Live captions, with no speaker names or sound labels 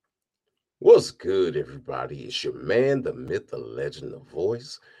What's good, everybody? It's your man, the myth, the legend, the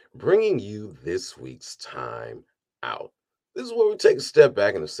voice, bringing you this week's Time Out. This is where we take a step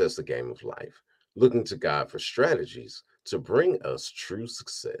back and assess the game of life, looking to God for strategies to bring us true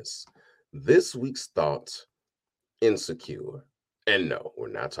success. This week's thought, Insecure. And no, we're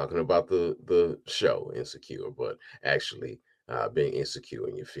not talking about the show Insecure, but actually being insecure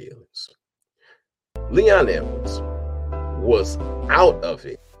in your feelings. Leon Edwards was out of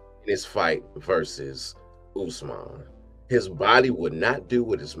it in his fight versus Usman. His body would not do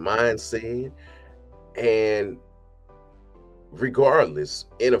what his mind said. And regardless,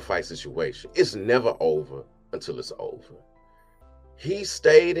 in a fight situation, it's never over until it's over. He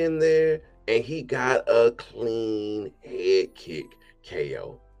stayed in there and he got a clean head kick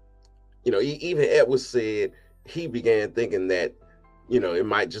KO. Even Edwards said he began thinking that, it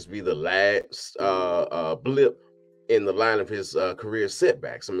might just be the last blip in the line of his career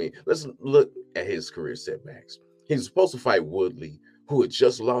setbacks. I mean, let's look at his career setbacks. He was supposed to fight Woodley, who had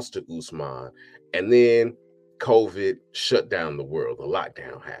just lost to Usman, and then COVID shut down the world. The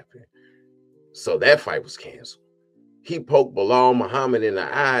lockdown happened. So that fight was canceled. He poked Bilal Muhammad in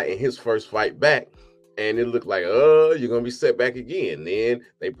the eye in his first fight back, and it looked like, you're going to be set back again. Then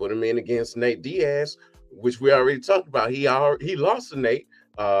they put him in against Nate Diaz, which we already talked about. He lost to Nate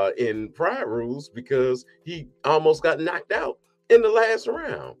in Pride Rules because he almost got knocked out in the last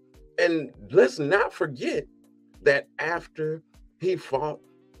round. And let's not forget that after he fought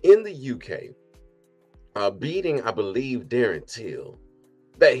in the UK, beating, I believe, Darren Till,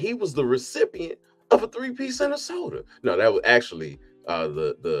 that he was the recipient of a 3-piece and a soda. No, that was actually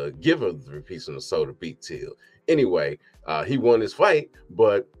the giver of the 3-piece and a soda beat Till. Anyway, he won his fight,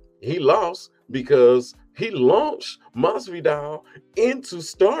 but he lost because he launched Masvidal into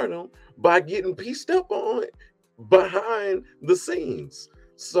stardom by getting pieced up on behind the scenes.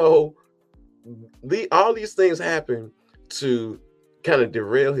 So all these things happen to kind of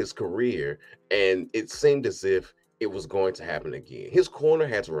derail his career, and it seemed as if it was going to happen again. His corner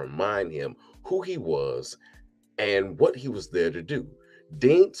had to remind him who he was and what he was there to do.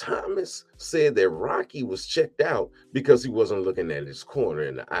 Dean Thomas said that Rocky was checked out because he wasn't looking at his corner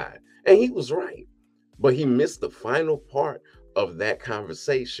in the eye. And he was right. But he missed the final part of that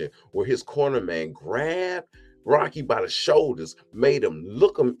conversation where his corner man grabbed Rocky by the shoulders, made him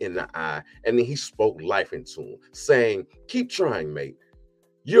look him in the eye, and then he spoke life into him, saying, "Keep trying, mate.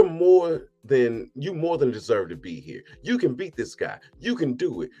 You more than deserve to be here. You can beat this guy. You can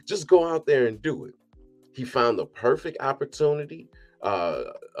do it. Just go out there and do it." He found the perfect opportunity.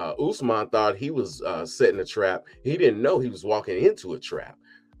 Usman thought he was setting a trap. He didn't know he was walking into a trap.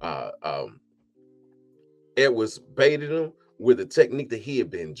 Uh, um, Edwards baited him with a technique that he had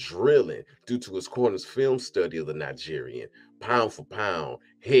been drilling due to his corner's film study of the Nigerian. Pound for pound,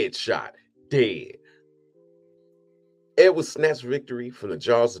 headshot, dead. Edwards snatched victory from the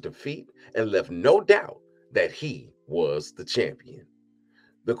jaws of defeat and left no doubt that he was the champion.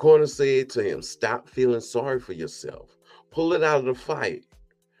 The corner said to him, "Stop feeling sorry for yourself. Pull it out of the fight.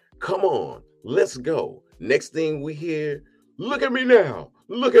 Come on, let's go." Next thing we hear, "Look at me now.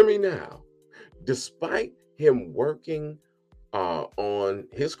 Look at me now." Despite him working on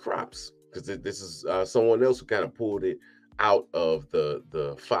his crops, because this is someone else who kind of pulled it out of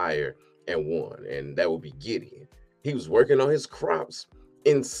the fire and won, and that would be Gideon. He was working on his crops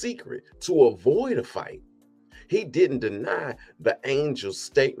in secret to avoid a fight. He didn't deny the angel's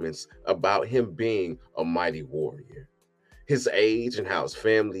statements about him being a mighty warrior. His age and how his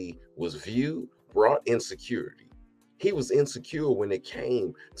family was viewed brought insecurity. He was insecure when it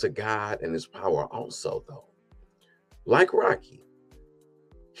came to God and his power also, though. Like Rocky,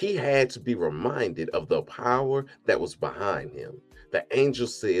 he had to be reminded of the power that was behind him. The angel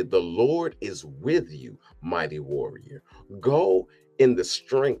said, "The Lord is with you, mighty warrior. Go in the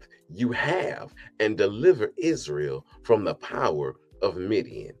strength you have and deliver Israel from the power of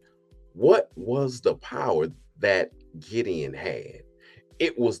Midian." What was the power that Gideon had?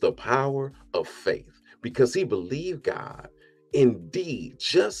 It was the power of faith because he believed God. Indeed,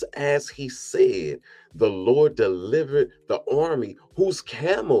 just as he said, the Lord delivered the army whose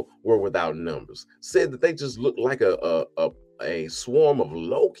camel were without numbers. Said that they just looked like a swarm of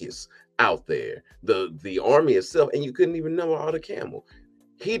locusts out there, the army itself, and you couldn't even number all the camel.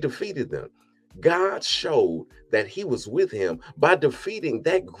 He defeated them. God showed that he was with him by defeating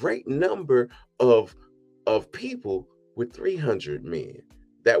that great number of people with 300 men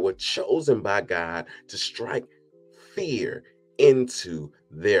that were chosen by God to strike fear into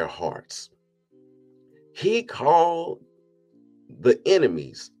their hearts. He called the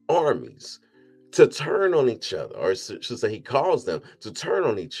enemies, armies, to turn on each other, or should say, he calls them to turn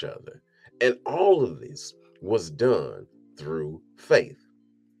on each other. And all of this was done through faith.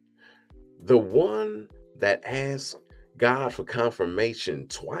 The one that asked God for confirmation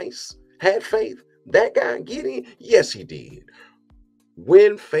twice had faith. That guy, Gideon, yes, he did.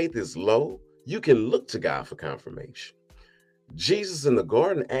 When faith is low, you can look to God for confirmation. Jesus in the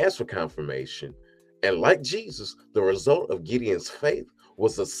garden asked for confirmation. And like Jesus, the result of Gideon's faith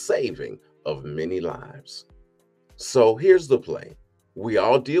was the saving of many lives. So here's the play. We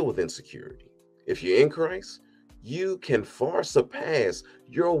all deal with insecurity. If you're in Christ, you can far surpass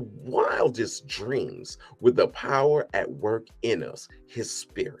your wildest dreams with the power at work in us, His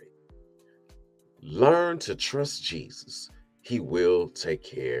Spirit. Learn to trust Jesus. He will take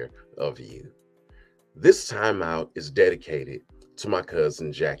care of you. This timeout is dedicated to my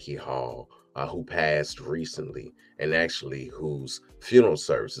cousin Jackie Hall, who passed recently, and actually whose funeral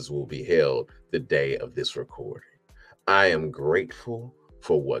services will be held the day of this recording. I am grateful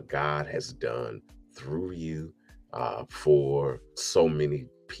for what God has done through you for so many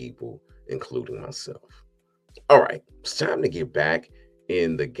people, including myself. All right, it's time to get back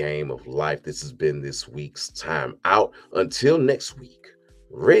in the game of life. This has been this week's Time Out. Until next week,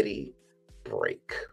 ready, break.